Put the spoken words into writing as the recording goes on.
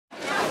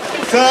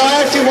So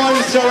I actually wanted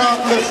to start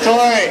off with a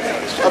story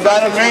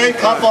about a married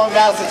couple in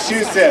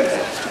Massachusetts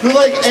who,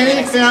 like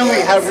any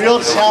family, have real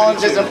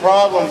challenges and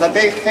problems that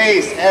they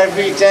face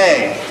every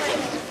day.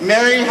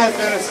 Mary has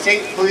been a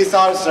state police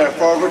officer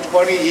for over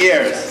 20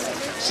 years.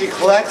 She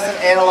collects and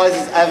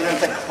analyzes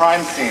evidence at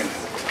crime scenes.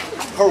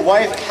 Her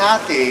wife,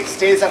 Kathy,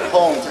 stays at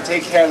home to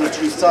take care of the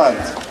two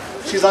sons.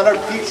 She's on her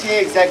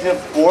PTA executive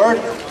board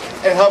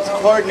and helps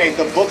coordinate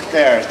the book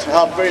fairs to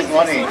help raise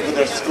money for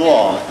their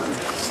school.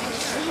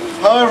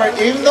 However,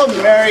 even though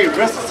Mary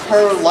risks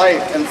her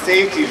life and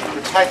safety to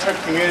protect her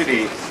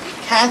community,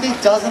 Kathy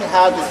doesn't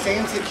have the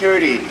same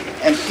security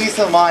and peace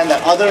of mind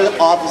that other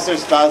officer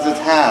spouses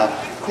have,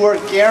 who are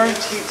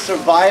guaranteed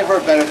survivor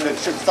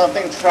benefits should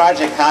something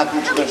tragic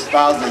happen to their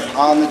spouses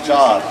on the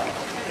job.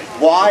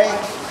 Why?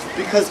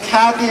 Because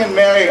Kathy and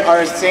Mary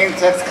are a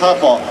same-sex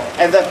couple,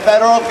 and the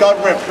federal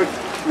government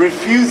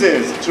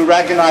refuses to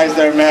recognize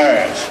their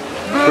marriage.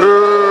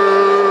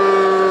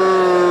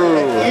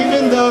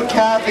 Even though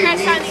Kathy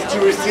needs to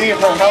receive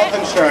her health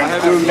insurance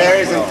through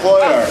Mary's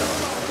employer,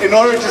 in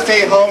order to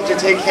stay home to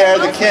take care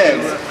of the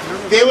kids,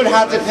 they would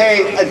have to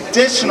pay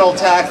additional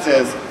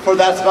taxes for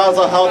that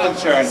spousal health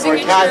insurance for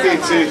Kathy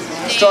to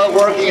start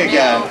working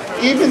again,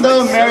 even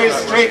though Mary's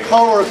straight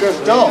co-workers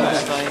don't.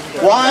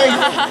 Why?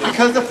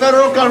 Because the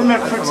federal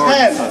government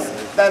pretends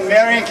that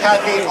Mary and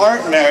Kathy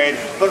aren't married,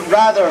 but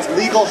rather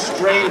legal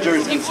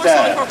strangers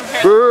instead.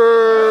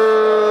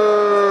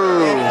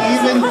 And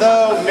even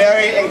though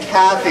Mary and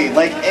Kathy,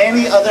 like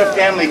any other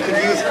family, could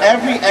use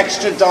every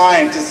extra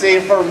dime to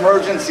save for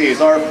emergencies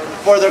or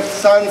for their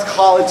son's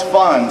college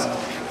funds,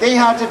 they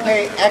have to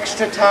pay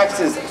extra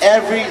taxes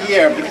every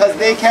year because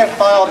they can't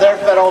file their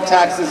federal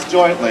taxes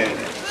jointly.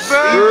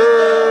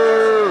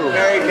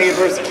 Married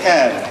neighbors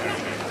can.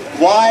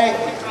 Why?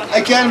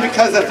 Again,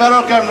 because the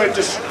federal government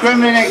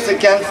discriminates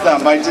against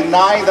them by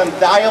denying them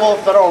valuable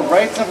federal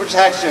rights and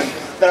protections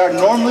that are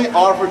normally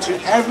offered to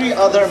every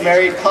other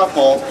married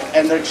couple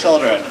and their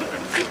children.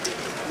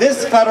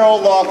 This federal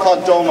law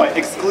called DOMA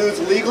excludes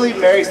legally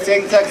married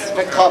same-sex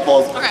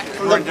couples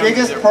from the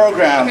biggest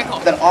program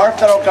that our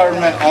federal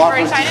government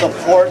offers to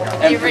support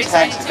and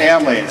protect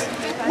families.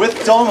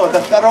 With DOMA,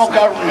 the federal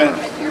government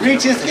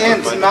reaches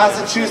into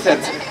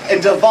Massachusetts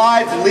and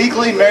divides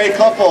legally married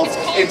couples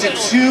into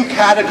two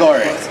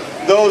categories: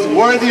 those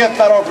worthy of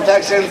federal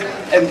protections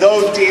and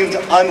those deemed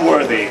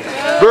unworthy.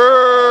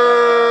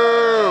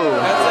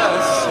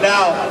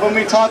 Now, when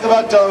we talk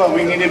about DOMA,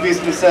 we need to be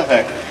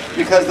specific,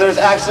 because there's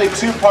actually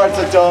two parts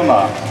of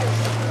DOMA.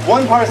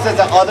 One part says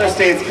that other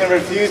states can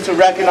refuse to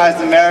recognize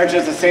the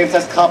marriages of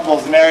same-sex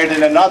couples married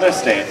in another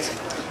state.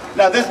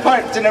 Now, this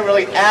part didn't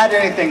really add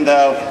anything,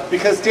 though,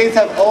 because states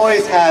have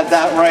always had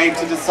that right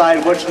to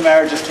decide which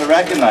marriages to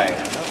recognize.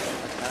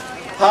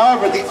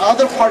 However, the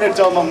other part of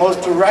DOMA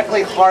most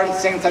directly harms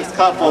same-sex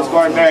couples who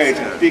are married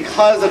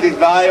because of these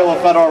valuable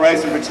federal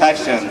rights and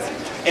protections.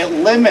 It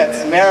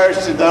limits marriage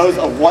to those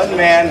of one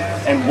man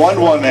and one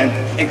woman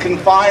and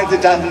confines the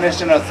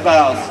definition of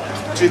spouse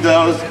to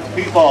those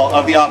people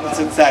of the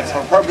opposite sex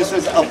for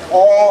purposes of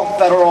all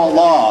federal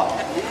law.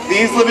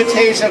 These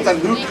limitations on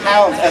who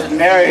counts as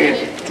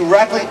married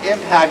directly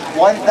impact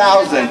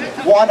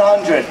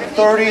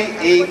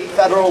 1,138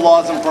 federal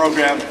laws and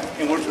programs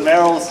in which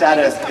marital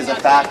status is a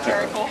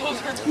factor.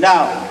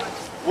 Now,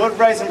 what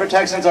rights and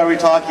protections are we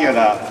talking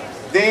about?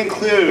 They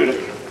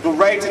include the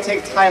right to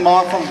take time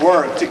off from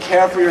work to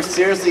care for your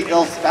seriously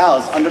ill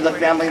spouse under the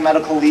Family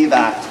Medical Leave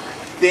Act.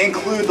 They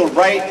include the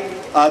right,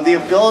 the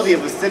ability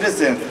of a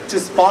citizen to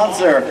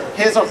sponsor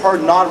his or her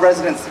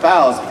non-resident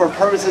spouse for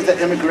purposes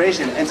of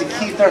immigration and to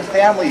keep their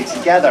family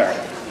together.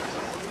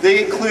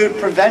 They include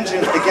prevention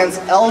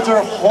against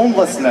elder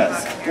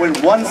homelessness when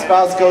one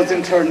spouse goes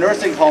into a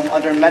nursing home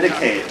under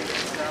Medicaid.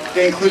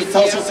 They include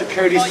Social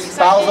Security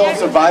spousal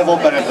survival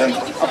benefits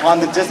upon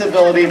the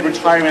disability,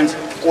 retirement,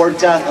 or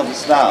death of the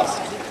spouse.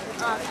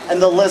 And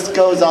the list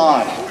goes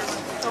on.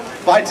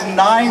 By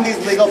denying these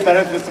legal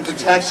benefits and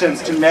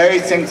protections to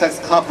married same-sex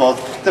couples,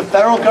 the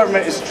federal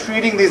government is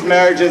treating these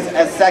marriages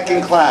as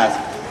second class.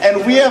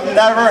 And we have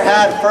never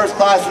had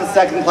first-class and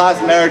second-class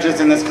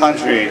marriages in this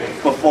country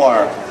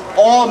before.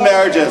 All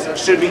marriages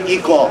should be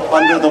equal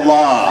under the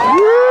law.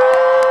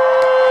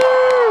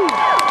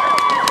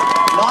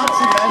 Not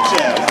to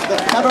mention, the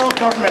federal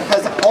government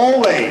has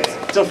always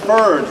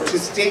deferred to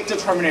state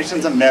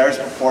determinations of marriage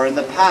before in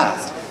the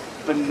past,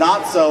 but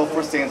not so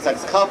for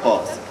same-sex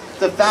couples.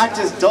 The fact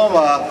is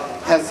DOMA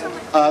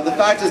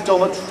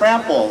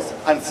tramples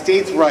on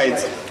states'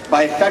 rights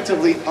by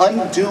effectively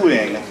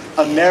undoing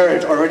a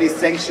marriage already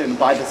sanctioned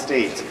by the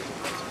state.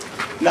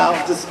 Now,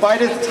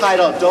 despite its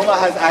title, DOMA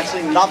has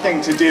actually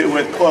nothing to do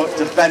with, quote,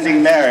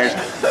 defending marriage,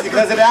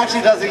 because it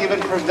actually doesn't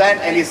even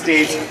prevent any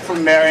states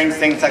from marrying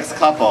same-sex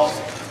couples.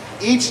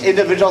 Each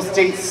individual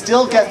state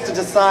still gets to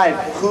decide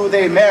who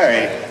they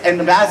marry,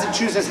 and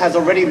Massachusetts has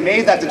already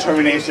made that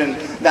determination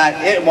that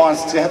it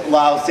wants to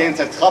allow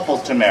same-sex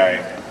couples to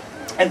marry.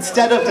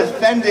 Instead of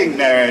defending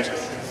marriage,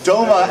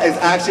 DOMA is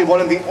actually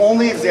one of the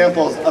only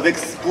examples of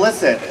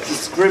explicit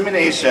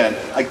discrimination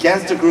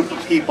against a group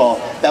of people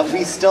that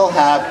we still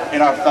have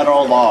in our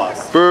federal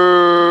laws.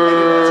 Boo!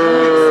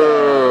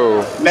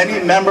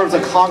 Many members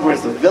of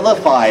Congress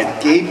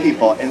vilified gay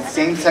people in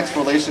same-sex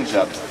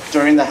relationships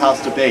during the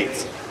House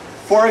debates.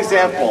 For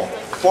example,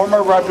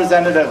 former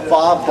Representative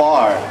Bob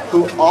Barr,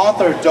 who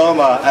authored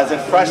DOMA as a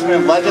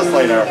freshman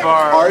legislator,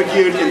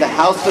 argued in the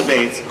House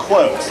debates,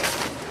 quote,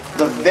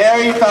 "The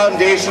very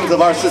foundations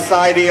of our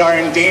society are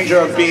in danger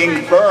of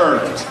being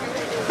burned.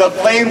 The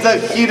flames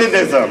of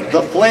hedonism,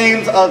 the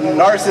flames of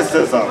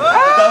narcissism,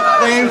 the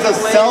flames of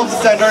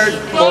self-centered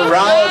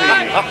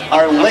morality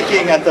are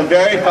licking at the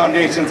very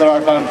foundations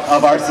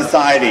of our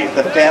society,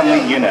 the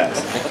family unit."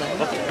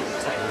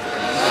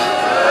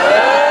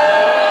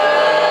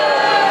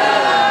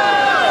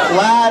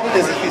 GLAAD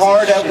is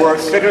hard at work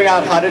figuring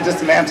out how to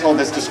dismantle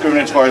this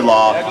discriminatory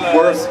law.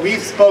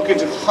 We've spoken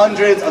to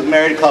hundreds of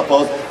married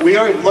couples. We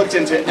have looked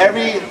into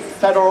every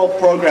federal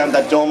program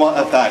that DOMA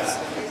affects.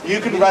 You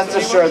can rest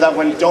assured that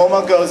when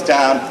DOMA goes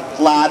down,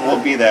 GLAAD will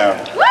be there.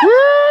 We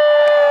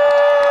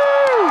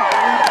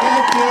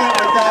can't do it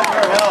without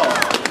your help.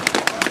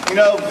 You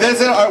know,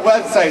 visit our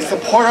website,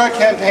 support our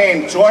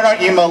campaign, join our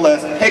email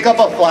list, pick up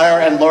a flyer,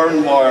 and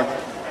learn more.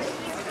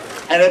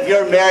 And if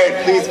you're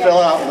married, please fill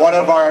out one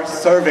of our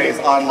surveys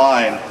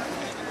online.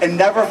 And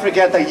never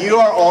forget that you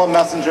are all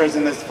messengers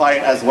in this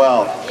fight as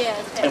well.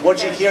 And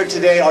what you hear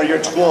today are your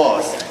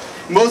tools.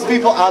 Most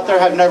people out there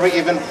have never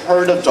even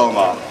heard of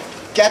DOMA.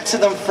 Get to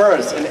them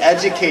first and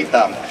educate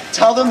them.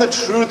 Tell them the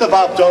truth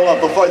about DOMA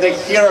before they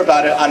hear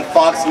about it on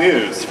Fox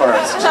News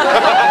first.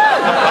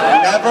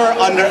 Never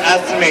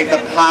underestimate the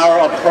power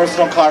of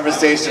personal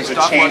conversation to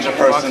change a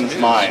person's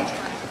mind.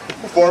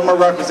 Former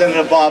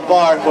Representative Bob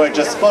Barr, who I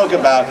just spoke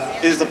about,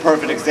 is the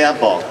perfect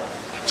example.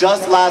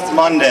 Just last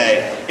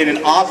Monday, in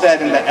an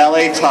op-ed in the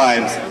LA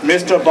Times,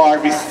 Mr. Barr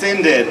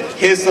rescinded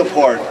his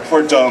support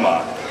for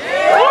DOMA.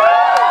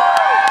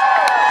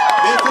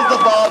 This is the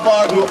Bob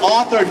Barr who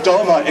authored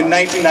DOMA in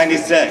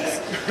 1996.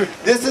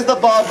 This is the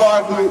Bob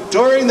Barr who,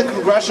 during the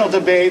congressional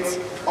debates,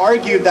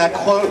 argued that,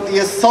 quote, "the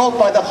assault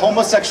by the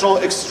homosexual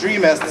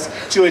extremists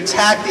to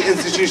attack the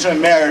institution of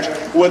marriage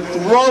would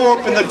throw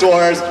open the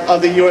doors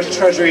of the U.S.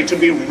 Treasury to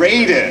be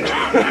raided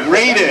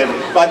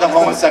by the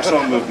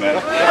homosexual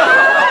movement."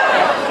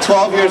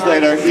 12 years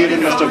later,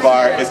 even Mr.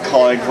 Barr is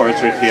calling for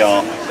its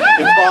repeal.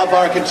 If Bob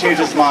Barr can change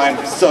his mind,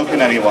 so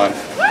can anyone.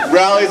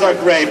 Rallies are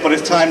great, but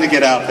it's time to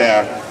get out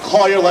there.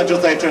 Call your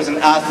legislators and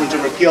ask them to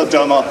repeal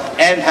DOMA,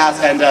 end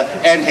hacienda,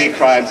 end hate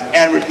crimes,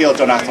 and repeal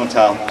Don't Ask, Don't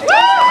Tell.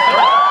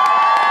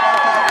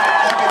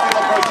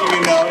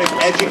 You know, is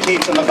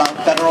educate them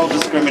about federal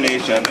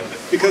discrimination.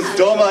 Because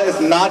DOMA is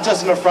not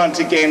just an affront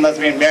to gay and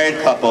lesbian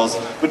married couples,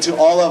 but to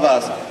all of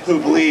us who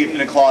believe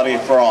in equality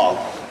for all.